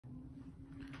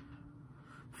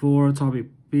For topic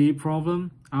B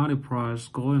problem, any price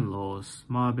going low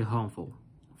might be harmful.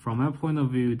 From my point of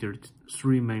view, there are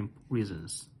three main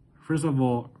reasons. First of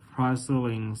all, price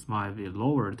ceilings might be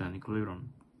lower than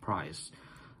equilibrium price.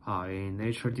 In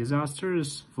natural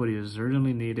disasters, food is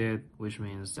urgently needed, which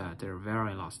means that they're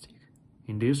very elastic.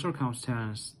 In this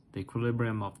circumstance, the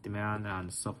equilibrium of demand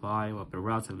and supply will be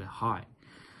relatively high.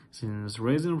 Since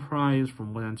raising the price for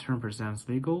more than 10% is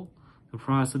legal, the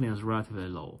price ceiling is relatively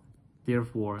low.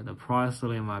 Therefore, the price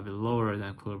ceiling might be lower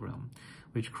than equilibrium,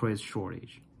 which creates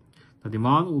shortage. The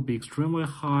demand will be extremely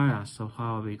high and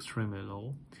supply will be extremely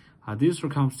low. This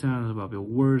circumstance will be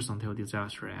worse until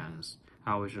disaster ends,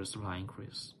 at which the supply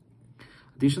increase.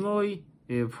 Additionally,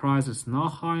 if price is not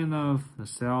high enough, the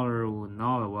seller will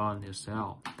not be willing to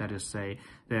sell. That is, say,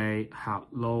 they have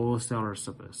low seller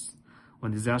surplus.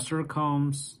 When disaster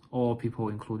comes, all people,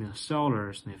 including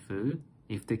sellers, need food.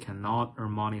 If they cannot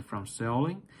earn money from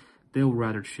selling, they will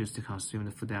rather choose to consume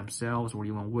the food themselves or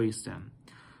even waste them.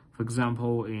 For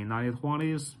example, in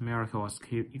 1920s, America was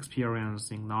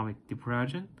experiencing economic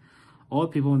depression. All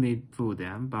people need food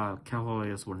then, but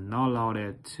capitalists were not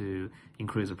allowed to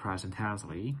increase the price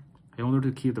intensely. In order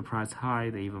to keep the price high,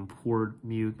 they even poured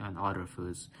milk and other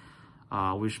foods,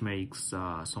 which makes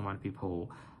so many people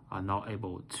not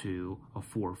able to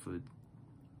afford food.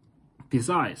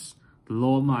 Besides, the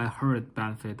law might hurt the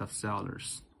benefit of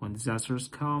sellers. When disasters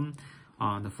come,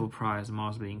 the food price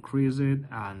must be increased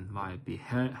and might be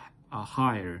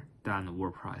higher than the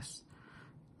world price.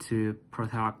 To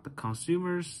protect the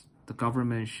consumers, the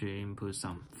government should input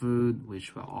some food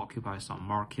which will occupy some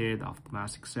market of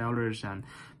domestic sellers and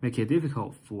make it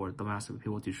difficult for domestic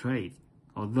people to trade.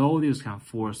 Although this can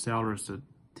force sellers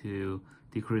to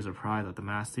decrease the price of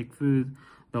domestic food,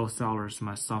 those sellers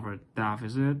might suffer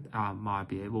deficit and might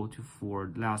be able to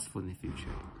afford less food in the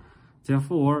future.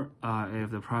 Therefore, if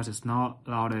the price is not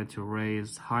allowed to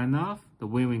raise high enough, the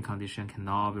win-win condition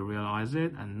cannot be realized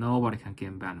and nobody can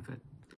gain benefit.